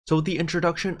So with the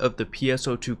introduction of the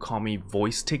PSO2 Kami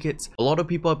voice tickets, a lot of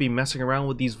people have been messing around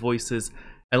with these voices,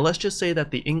 and let's just say that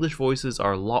the English voices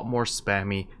are a lot more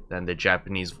spammy than the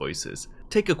Japanese voices.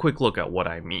 Take a quick look at what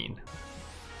I mean.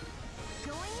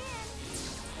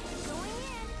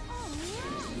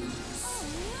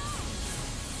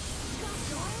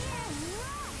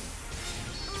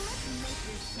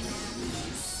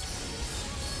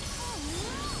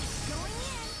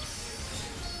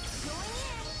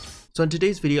 So in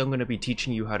today's video, I'm going to be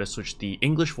teaching you how to switch the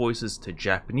English voices to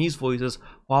Japanese voices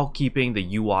while keeping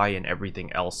the UI and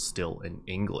everything else still in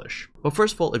English. But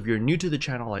first of all, if you're new to the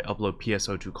channel, I upload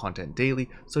PSO2 content daily,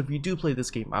 so if you do play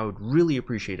this game, I would really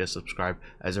appreciate a subscribe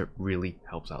as it really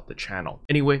helps out the channel.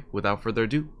 Anyway, without further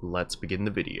ado, let's begin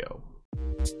the video.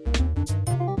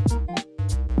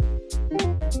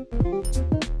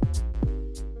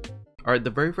 Alright,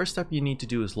 the very first step you need to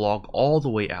do is log all the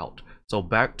way out. So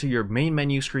back to your main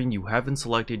menu screen, you haven't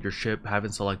selected your ship,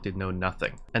 haven't selected no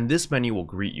nothing. And this menu will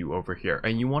greet you over here.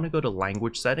 And you want to go to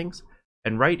language settings.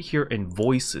 And right here in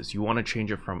voices, you want to change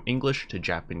it from English to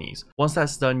Japanese. Once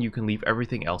that's done, you can leave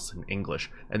everything else in English.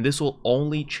 And this will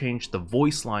only change the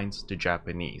voice lines to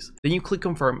Japanese. Then you click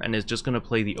confirm and it's just going to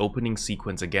play the opening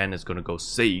sequence again. It's going to go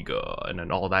Seiga and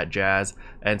then all that jazz.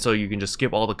 And so you can just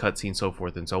skip all the cutscenes, so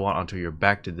forth and so on until you're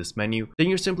back to this menu. Then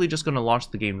you're simply just going to launch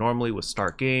the game normally with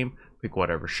start game. Pick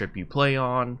whatever ship you play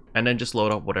on, and then just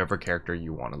load up whatever character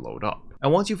you want to load up.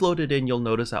 And once you've loaded in, you'll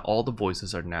notice that all the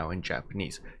voices are now in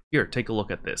Japanese. Here, take a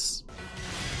look at this.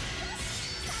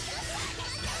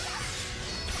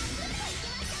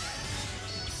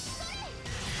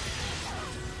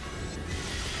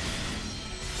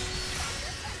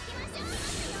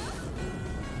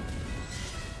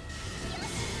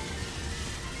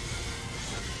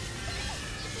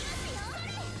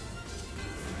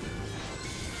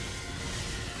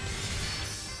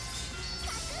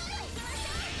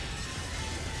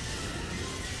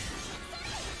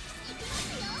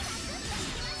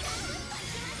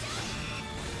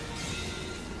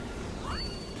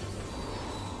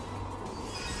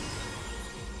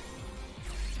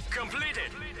 Completed.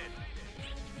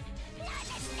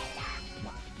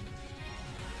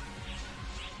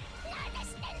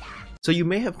 So you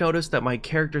may have noticed that my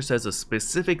character says a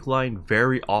specific line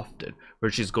very often,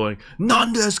 where she's going,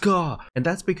 "Nan desu ka?" And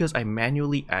that's because I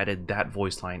manually added that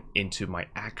voice line into my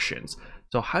actions.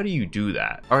 So how do you do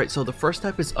that? Alright, so the first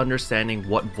step is understanding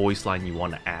what voice line you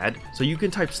want to add. So you can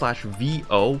type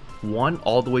 /VO1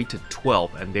 all the way to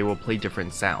 12 and they will play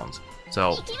different sounds.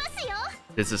 So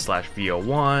this is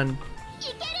 /VO1,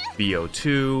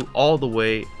 VO2, all the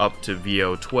way up to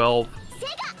VO12.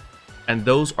 And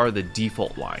those are the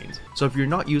default lines. So if you're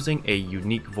not using a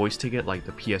unique voice ticket like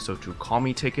the PSO2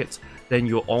 Kami tickets, then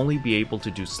you'll only be able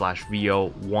to do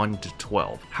 /VO1 to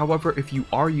 12. However, if you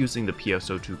are using the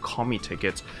PSO2 Kami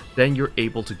tickets, then you're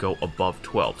able to go above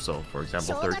 12. So for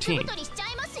example, 13,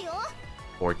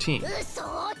 14,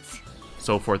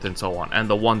 so forth and so on. And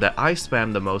the one that I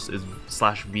spam the most is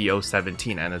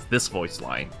 /VO17, and it's this voice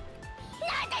line.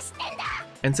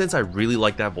 And since I really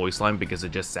like that voice line because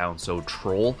it just sounds so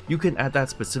troll, you can add that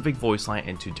specific voice line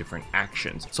into different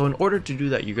actions. So in order to do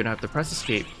that, you're gonna have to press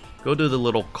escape, go to the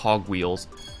little cog wheels,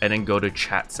 and then go to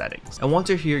chat settings. And once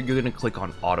you're here, you're gonna click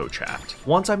on auto chat.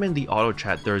 Once I'm in the auto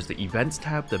chat, there's the events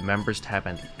tab, the members tab,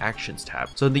 and the actions tab.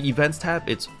 So in the events tab,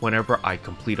 it's whenever I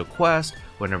complete a quest,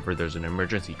 whenever there's an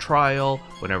emergency trial,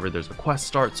 whenever there's a quest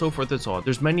start, so forth and so on.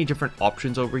 There's many different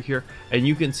options over here, and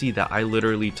you can see that I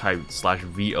literally type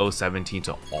 /VO17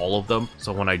 to all of them.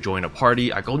 So when I join a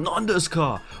party, I go "Nan desu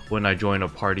ka?" When I join a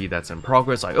party that's in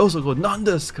progress, I also go "Nan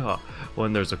desu ka?"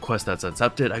 When there's a quest that's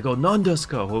accepted, I go "Nan desu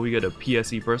ka?" When we get a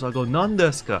PSE burst, I'll go "Nan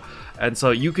desu ka?" And so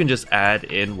you can just add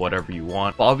in whatever you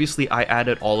want. But obviously, I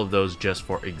added all of those just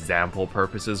for example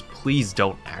purposes. Please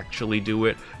don't actually do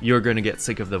it. You're gonna get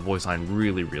sick of the voice line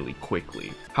really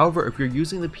quickly. However, if you're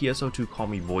using the PSO2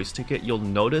 Kami voice ticket, you'll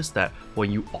notice that when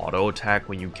you auto attack,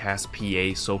 when you cast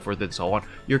PA, so forth and so on,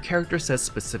 your character says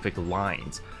specific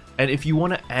lines. And if you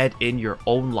want to add in your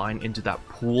own line into that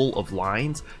pool of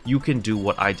lines, you can do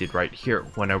what I did right here.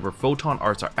 Whenever photon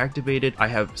arts are activated, I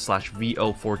have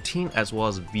 /VO14 as well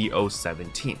as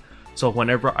VO17. So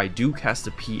whenever I do cast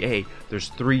a PA, there's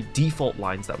 3 default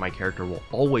lines that my character will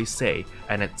always say,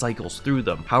 and it cycles through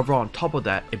them. However, on top of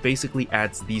that, it basically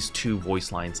adds these 2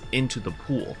 voice lines into the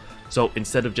pool. So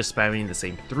instead of just spamming the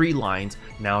same 3 lines,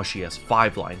 now she has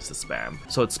 5 lines to spam.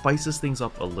 So it spices things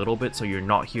up a little bit so you're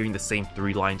not hearing the same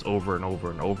 3 lines over and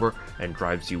over and over and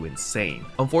drives you insane.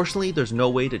 Unfortunately, there's no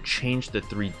way to change the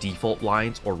 3 default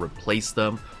lines or replace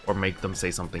them or make them say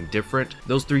something different.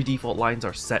 Those 3 default lines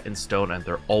are set in stone and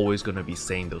they're always going to be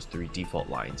saying those 3 default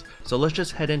lines. So let's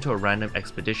just head into a random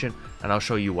expedition and I'll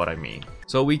show you what I mean.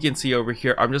 So we can see over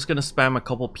here, I'm just going to spam a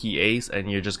couple PAs and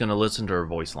you're just going to listen to her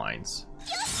voice lines.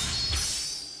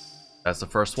 That's the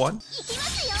first one.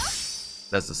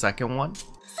 That's the second one.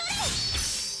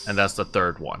 And that's the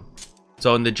third one.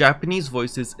 So in the Japanese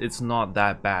voices, it's not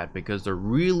that bad because they're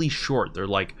really short. They're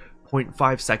like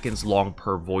 0.5 seconds long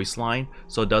per voice line,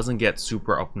 so it doesn't get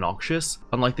super obnoxious,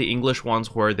 unlike the English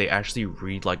ones where they actually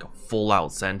read like a full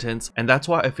out sentence. And that's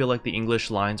why I feel like the English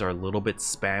lines are a little bit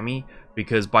spammy,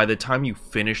 because by the time you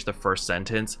finish the first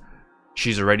sentence,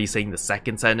 she's already saying the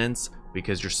second sentence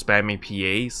because you're spamming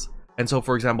PAs. And so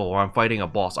for example, when I'm fighting a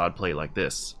boss, I'd play like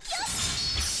this.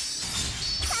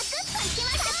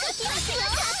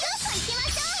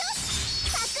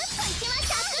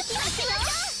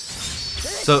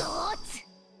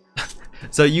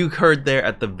 So you heard there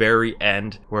at the very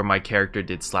end where my character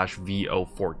did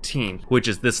 /VO14, which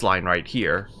is this line right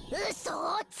here.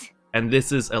 And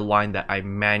this is a line that I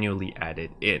manually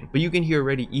added in. But you can hear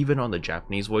already, even on the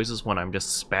Japanese voices, when I'm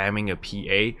just spamming a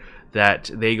PA, that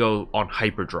they go on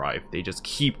hyperdrive. They just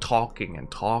keep talking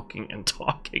and talking and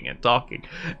talking and talking.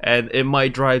 And it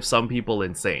might drive some people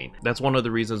insane. That's one of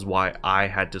the reasons why I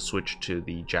had to switch to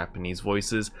the Japanese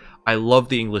voices. I love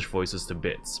the English voices to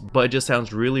bits, but it just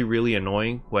sounds really, really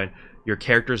annoying when your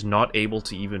character's not able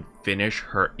to even finish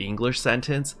her English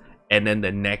sentence, and then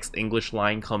the next English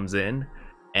line comes in,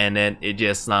 and then it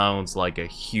just sounds like a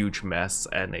huge mess,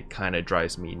 and it kind of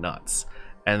drives me nuts.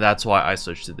 And that's why I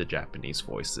switched to the Japanese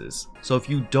voices. So if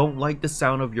you don't like the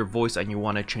sound of your voice and you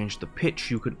want to change the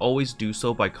pitch, you can always do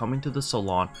so by coming to the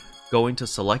salon, going to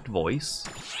select voice,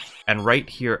 and right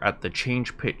here at the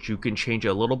change pitch, you can change it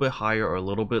a little bit higher or a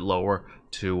little bit lower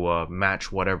to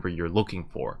match whatever you're looking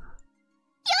for.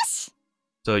 Yes!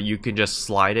 So you can just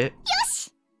slide it, yes!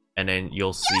 And then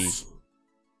you'll see.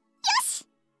 Yes!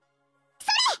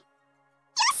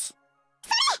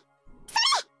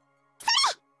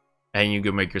 And you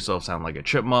can make yourself sound like a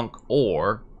chipmunk,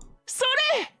 or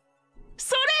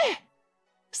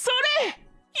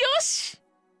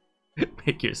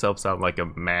make yourself sound like a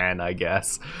man, I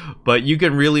guess. But you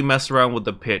can really mess around with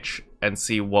the pitch and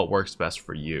see what works best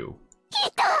for you.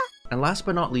 And last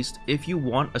but not least, if you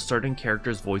want a certain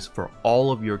character's voice for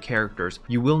all of your characters,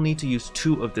 you will need to use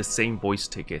 2 of the same voice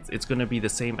tickets. It's going to be the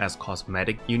same as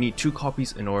cosmetic. You need 2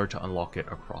 copies in order to unlock it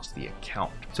across the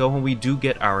account. So when we do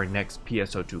get our next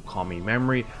PSO2 Kami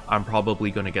memory, I'm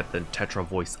probably going to get the Tetra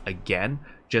voice again,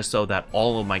 just so that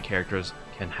all of my characters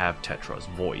can have Tetra's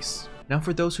voice. Now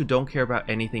for those who don't care about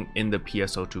anything in the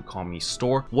PSO2 Kami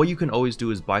store, what you can always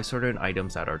do is buy certain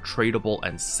items that are tradable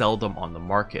and sell them on the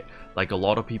market. Like a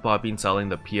lot of people have been selling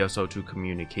the PSO2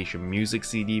 Communication Music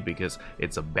CD because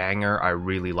it's a banger. I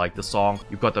really like the song.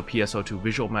 You've got the PSO2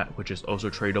 Visual Mat, which is also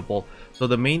tradable. So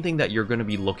the main thing that you're going to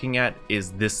be looking at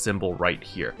is this symbol right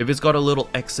here. If it's got a little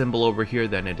X symbol over here,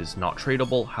 then it is not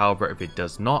tradable. However, if it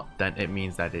does not, then it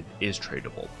means that it is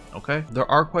tradable. Okay, there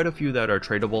are quite a few that are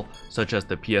tradable, such as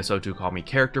the PSO2 Kami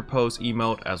character pose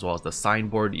emote, as well as the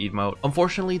signboard emote.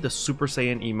 Unfortunately, the Super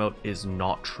Saiyan emote is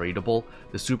not tradable.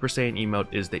 The Super Saiyan emote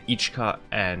is the Ichika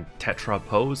and Tetra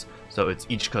pose, so it's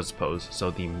Ichika's pose, so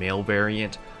the male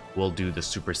variant will do the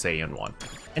Super Saiyan one.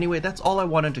 Anyway, that's all I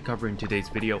wanted to cover in today's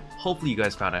video. Hopefully you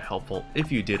guys found it helpful.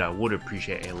 If you did, I would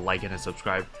appreciate a like and a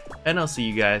subscribe, and I'll see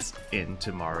you guys in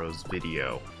tomorrow's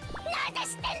video.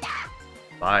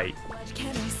 Bye. What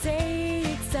can I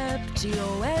say except you're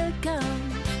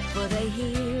welcome for the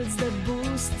heals, the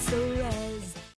boosts, the rest.